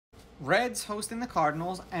Reds hosting the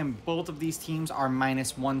Cardinals, and both of these teams are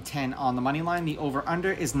minus 110 on the money line. The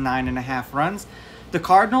over-under is 9.5 runs. The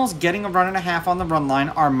Cardinals getting a run and a half on the run line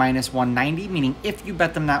are minus 190, meaning if you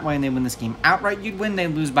bet them that way and they win this game outright, you'd win. They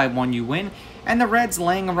lose by 1, you win. And the Reds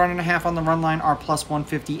laying a run and a half on the run line are plus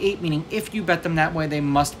 158, meaning if you bet them that way, they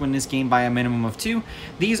must win this game by a minimum of 2.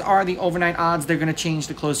 These are the overnight odds. They're going to change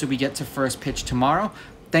the closer we get to first pitch tomorrow.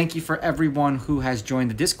 Thank you for everyone who has joined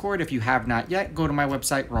the Discord. If you have not yet, go to my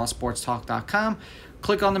website, rawsportstalk.com.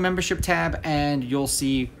 Click on the membership tab, and you'll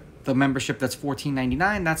see the membership that's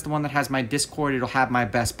 $14.99. That's the one that has my Discord. It'll have my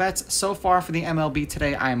best bets. So far for the MLB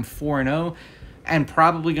today, I am 4-0 and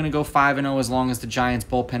probably going to go 5-0 as long as the Giants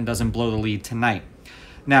bullpen doesn't blow the lead tonight.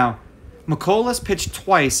 Now, McCullers pitched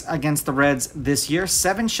twice against the Reds this year.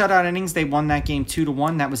 7 shutout innings. They won that game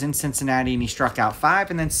 2-1. That was in Cincinnati, and he struck out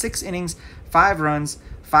 5. And then 6 innings, 5 runs,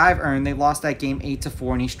 5 earned. They lost that game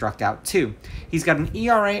 8-4, and he struck out 2. He's got an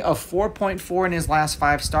ERA of 4.4 in his last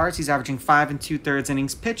 5 starts. He's averaging 5 2/3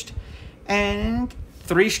 innings pitched and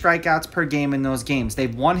 3 strikeouts per game in those games.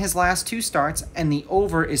 They've won his last 2 starts, and the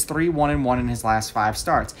over is 3-1-1 in his last 5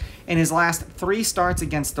 starts. In his last 3 starts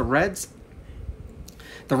against the Reds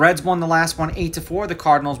won the last one 8-4. The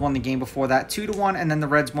Cardinals won the game before that 2-1, and then the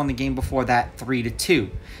Reds won the game before that 3-2.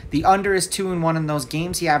 The under is 2-1 in those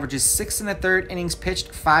games. He averages 6 1/3 innings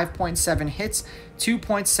pitched, 5.7 hits,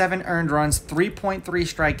 2.7 earned runs, 3.3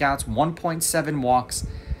 strikeouts, 1.7 walks.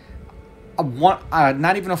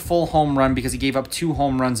 Not even a full home run because he gave up 2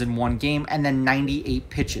 home runs in 1 game, and then 98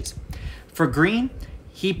 pitches. For Green,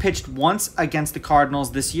 he pitched once against the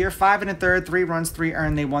Cardinals this year, 5 1/3, 3 runs, 3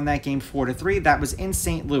 earned. They won that game 4-3. That was in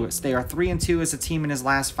St. Louis. They are 3-2 as a team in his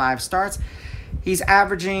last 5 starts. He's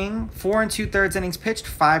averaging 4 2/3 innings pitched,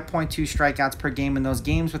 5.2 strikeouts per game in those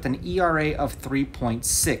games with an ERA of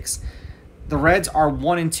 3.6. The Reds are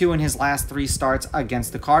 1-2 in his last 3 starts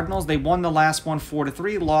against the Cardinals. They won the last one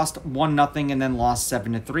 4-3, lost 1-0, and then lost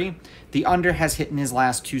 7-3. The under has hit in his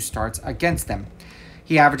last 2 starts against them.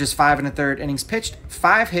 He averages 5 1/3 innings pitched,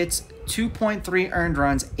 5 hits, 2.3 earned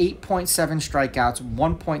runs, 8.7 strikeouts,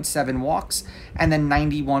 1.7 walks, and then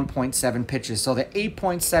 91.7 pitches. So the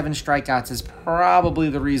 8.7 strikeouts is probably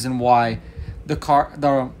the reason why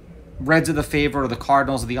the Reds are the favorite or the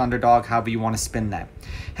Cardinals are the underdog, however you want to spin that.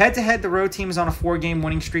 Head-to-head, the road team is on a 4-game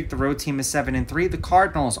winning streak. The road team is 7-3. The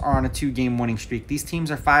Cardinals are on a 2-game winning streak. These teams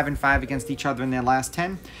are 5-5 against each other in their last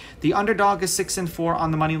 10. The underdog is 6-4 on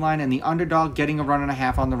the money line, and the underdog getting a run and a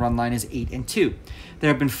half on the run line is 8-2. There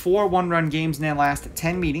have been 4 one-run games in their last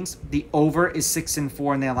 10 meetings. The over is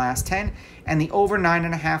 6-4 in their last 10, and the over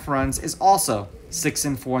 9.5 runs is also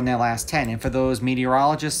 6-4 in their last 10. And for those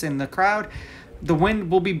meteorologists in the crowd, the wind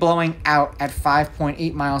will be blowing out at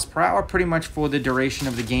 5.8 miles per hour pretty much for the duration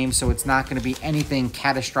of the game, so it's not going to be anything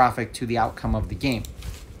catastrophic to the outcome of the game.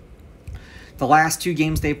 The last 2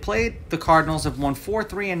 games they've played, the Cardinals have won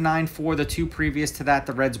 4-3 and 9-4. The 2 previous to that,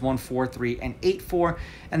 the Reds won 4-3 and 8-4.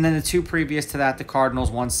 And then the 2 previous to that, the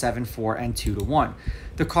Cardinals won 7-4 and 2-1.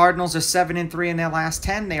 The Cardinals are 7-3 in their last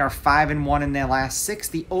 10. They are 5-1 in their last 6.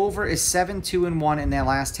 The over is 7-2-1 in their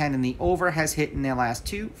last 10, and the over has hit in their last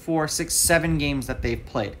 2, 4, 6, 7 games that they've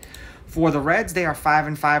played. For the Reds, they are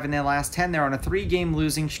 5-5 in their last 10. They're on a 3-game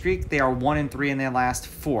losing streak. They are 1-3 in their last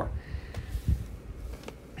 4.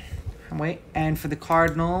 And for the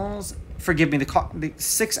Cardinals, forgive me, the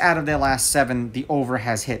 6 out of their last 7, the over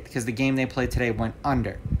has hit because the game they played today went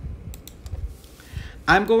under.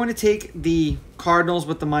 I'm going to take the Cardinals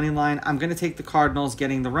with the money line. I'm going to take the Cardinals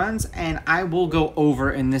getting the runs, and I will go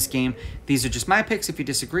over in this game. These are just my picks. If you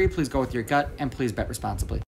disagree, please go with your gut, and please bet responsibly.